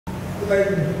I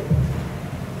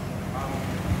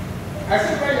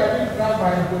said, when you are being trapped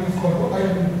by a police court, what are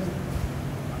you doing?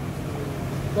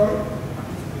 Sorry?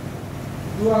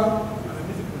 You are?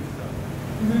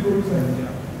 Is it police?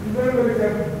 You're very, very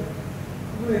careful.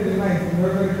 Even in the night, you're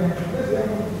very, very careful. Let's say, I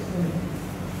want to spend.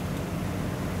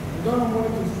 You don't know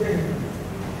what to spend.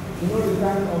 You know the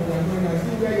time of the anointing. I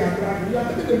see where you are trapped. You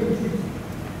are taking the truth.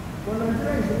 When I'm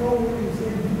trying to know what you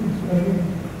say,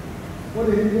 what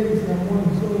they need is their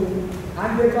money. So,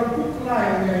 and they can put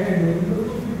lie on their head. They don't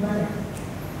put lie.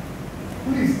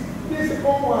 Please, this is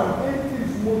all one. Anything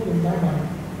smoke in my mind.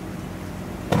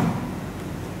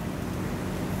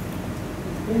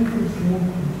 Anything smoke.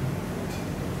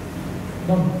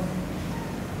 Don't.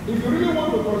 If you really want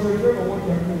to concentrate on what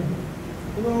you are doing,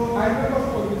 you know, I remember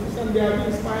some politicians, they are being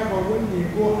inspired, but when they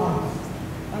go out,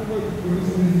 that's what the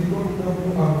reason is they don't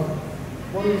go out.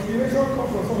 But inspiration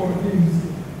comes from some of the things,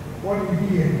 what you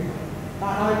hear.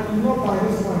 And not by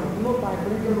this one, not by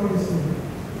drinking all this thing.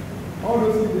 All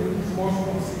those things they do small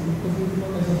things because it's not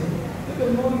necessary. If the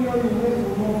money on the way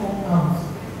will not come out.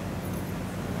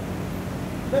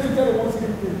 Let me tell you one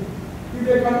simple thing. If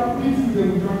they cannot beat you, they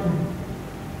will drop you.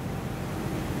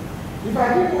 If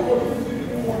I give you opportunity to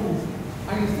do one thing,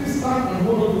 and you still stand and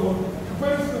hold on to one,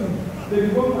 very soon they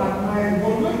will go at night,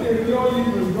 but when they really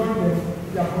will join them,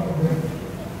 they are part of them.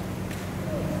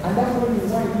 And that's why you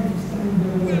want you to stand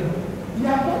there well. You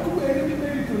are not too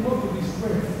anything to not to be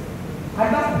stressed. And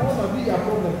that's what will be your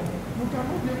problem. You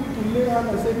cannot be able to lay out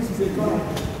and say this is a God.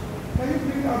 Can you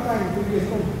bring out time to be a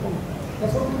stone?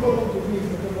 That's what people want to do is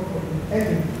the temple for the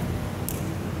enemy.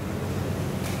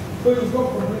 So you stop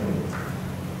complaining.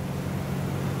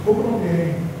 Open up your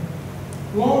hand.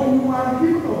 Lord, you are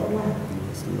given of life.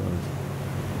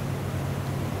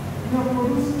 You are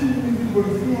producing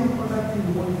individuals. See how other things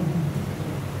you want to do.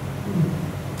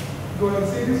 God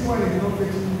say this one is not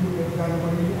fetching you the kind of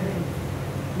money. You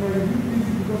know, you do this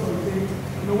because of saying,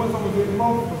 you know, when someone says,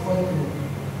 love for something.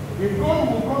 If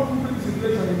God will come into this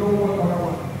situation, you don't want another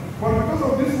one. But because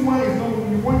of this one is not,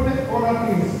 we wanted other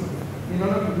things in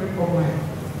order to make up life.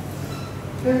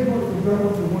 Thank God to grab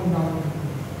what we want now.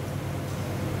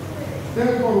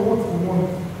 Thank God what we want.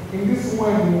 In this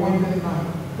one we want it now.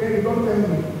 Then you don't tell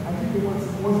me, I think you want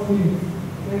things.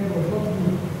 Thank God, not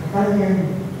me. I can't hear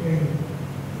you.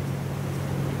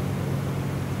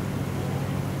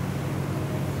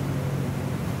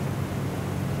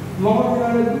 Lord, you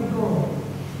are a good God.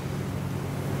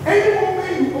 Any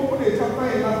moment you open a chapter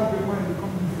in life of your mind, you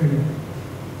come to failure.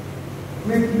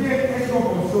 May today end up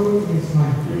of sorrow in his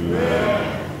life.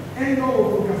 Amen. End up of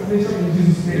procrastination in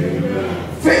Jesus' name.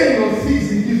 Amen. Fail your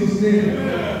seeds in Jesus' name.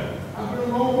 Amen. I pray,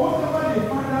 Lord, whatever the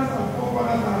fathers and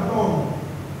forefathers have done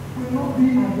will not be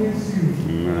against you.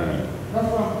 Amen. That's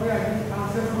why I pray against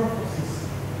ancestral forces.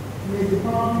 May the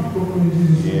power be broken in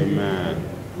Jesus' name. Amen.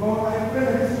 Lord, I pray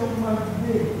that this young man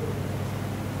today,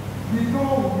 the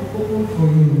door will be open for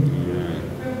you.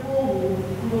 The door will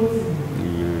close you.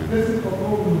 Blessing of God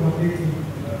will overtake you.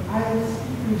 I will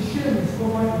speak in shame is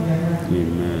covered in your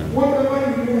hand. Whatever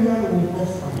you do here will